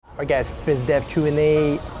Alright guys, BizDev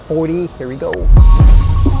Q&A 40, here we go.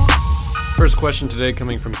 First question today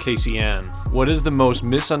coming from Casey Ann. What is the most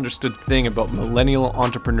misunderstood thing about millennial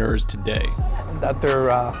entrepreneurs today? That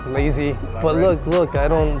they're lazy. But look, I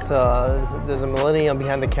don't, there's a millennial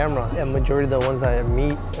behind the camera, and majority of the ones that I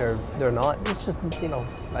meet, they're not. It's just,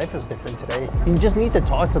 life is different today. You just need to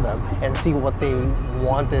talk to them and see what they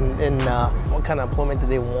want and what kind of employment do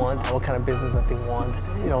they want, what kind of business that they want.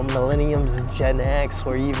 Millenniums, Gen X,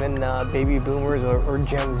 or even baby boomers or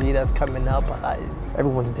Gen Z that's coming up.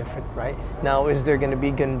 Everyone's different, right? Now, is there going to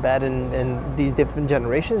be good and bad in these different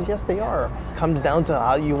generations? Yes, they are. It comes down to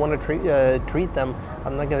how you want to treat them.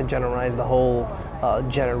 I'm not going to generalize the whole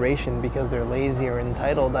generation because they're lazy or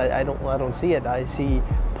entitled. I don't see it. I see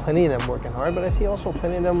plenty of them working hard, but I see also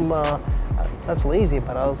plenty of them that's lazy.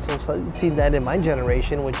 But I also see that in my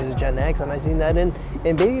generation, which is Gen X, and I see that in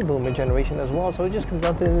baby boomer generation as well. So it just comes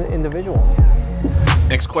down to the individual.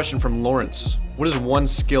 Next question from Lawrence. What is one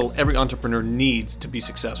skill every entrepreneur needs to be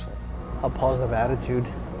successful? A positive attitude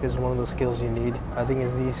is one of the skills you need. I think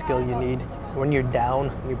it's the skill you need. When you're down,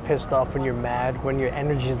 when you're pissed off, when you're mad, when your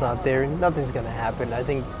energy is not there, nothing's gonna happen. I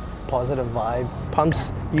think positive vibe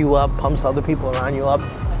pumps you up, pumps other people around you up.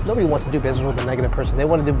 Nobody wants to do business with a negative person. They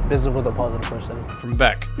want to do business with a positive person. From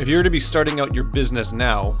Beck. If you were to be starting out your business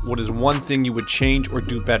now, what is one thing you would change or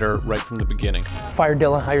do better right from the beginning? Fire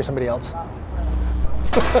Dylan, hire somebody else.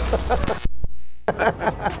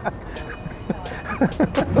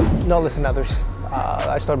 Not listen to others.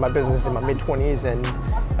 I started my business in my mid-20s, and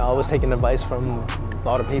I was taking advice from a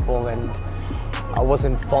lot of people, and I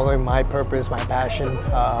wasn't following my purpose, my passion.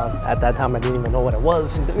 At that time, I didn't even know what it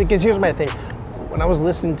was. Because here's my thing. When I was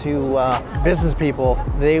listening to business people,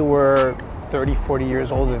 they were 30, 40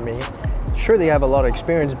 years older than me. Sure, they have a lot of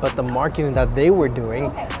experience, but the marketing that they were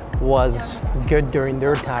doing was good during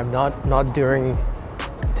their time, not during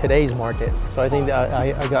today's market. So I think that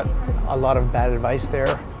I got a lot of bad advice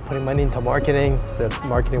there. Putting money into marketing, that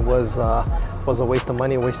marketing was a waste of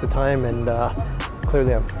money, a waste of time, and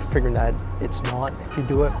clearly I'm figuring that it's not. If you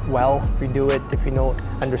do it well, if you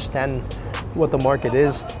understand what the market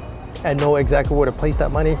is and know exactly where to place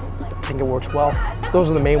that money, I think it works well. Those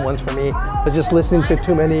are the main ones for me. But just listening to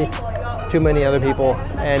too many other people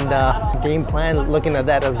and game plan, looking at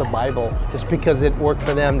that as the Bible. Just because it worked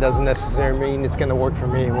for them doesn't necessarily mean it's going to work for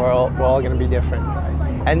me. We're all going to be different.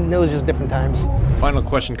 And it was just different times. Final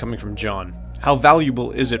question coming from John. How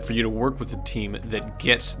valuable is it for you to work with a team that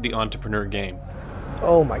gets the entrepreneur game?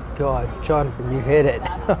 Oh my God, John, you hit it.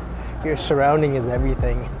 Your surrounding is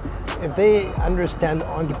everything. If they understand the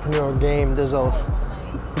entrepreneurial game,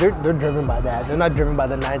 they're driven by that. They're not driven by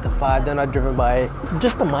the 9 to 5. They're not driven by,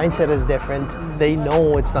 just the mindset is different. They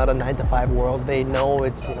know it's not a 9 to 5 world. They know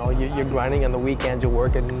it's, you're grinding on the weekends, you're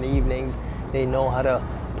working in the evenings. They know how to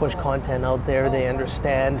push content out there. They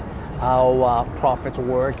understand how profits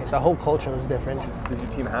work. The whole culture is different. Does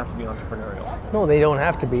your team have to be entrepreneurial? No, they don't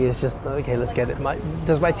have to be. It's just, okay, let's get it.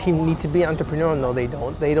 Does my team need to be entrepreneurial? No, they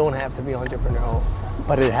don't. They don't have to be entrepreneurial,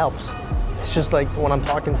 but it helps. It's just like when I'm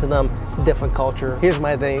talking to them, it's a different culture. Here's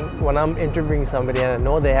my thing. When I'm interviewing somebody and I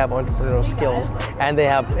know they have entrepreneurial skills and they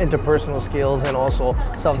have interpersonal skills and also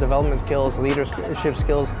self-development skills, leadership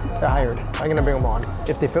skills, they're hired. I'm gonna bring them on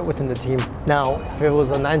if they fit within the team. Now, if it was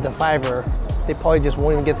a 9 to 5er, they probably just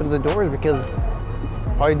won't even get through the doors because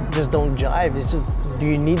probably just don't jive. It's just, do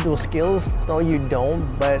you need those skills? No, you don't,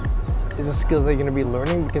 but is the skills that you're gonna be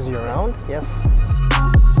learning because you're around? Yes.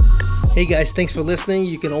 Hey guys, thanks for listening.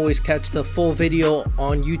 You can always catch the full video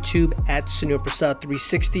on YouTube at Sunil Prasad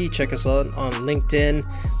 360. Check us out on LinkedIn,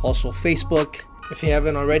 also Facebook. If you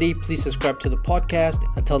haven't already, please subscribe to the podcast.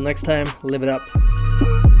 Until next time, live it up.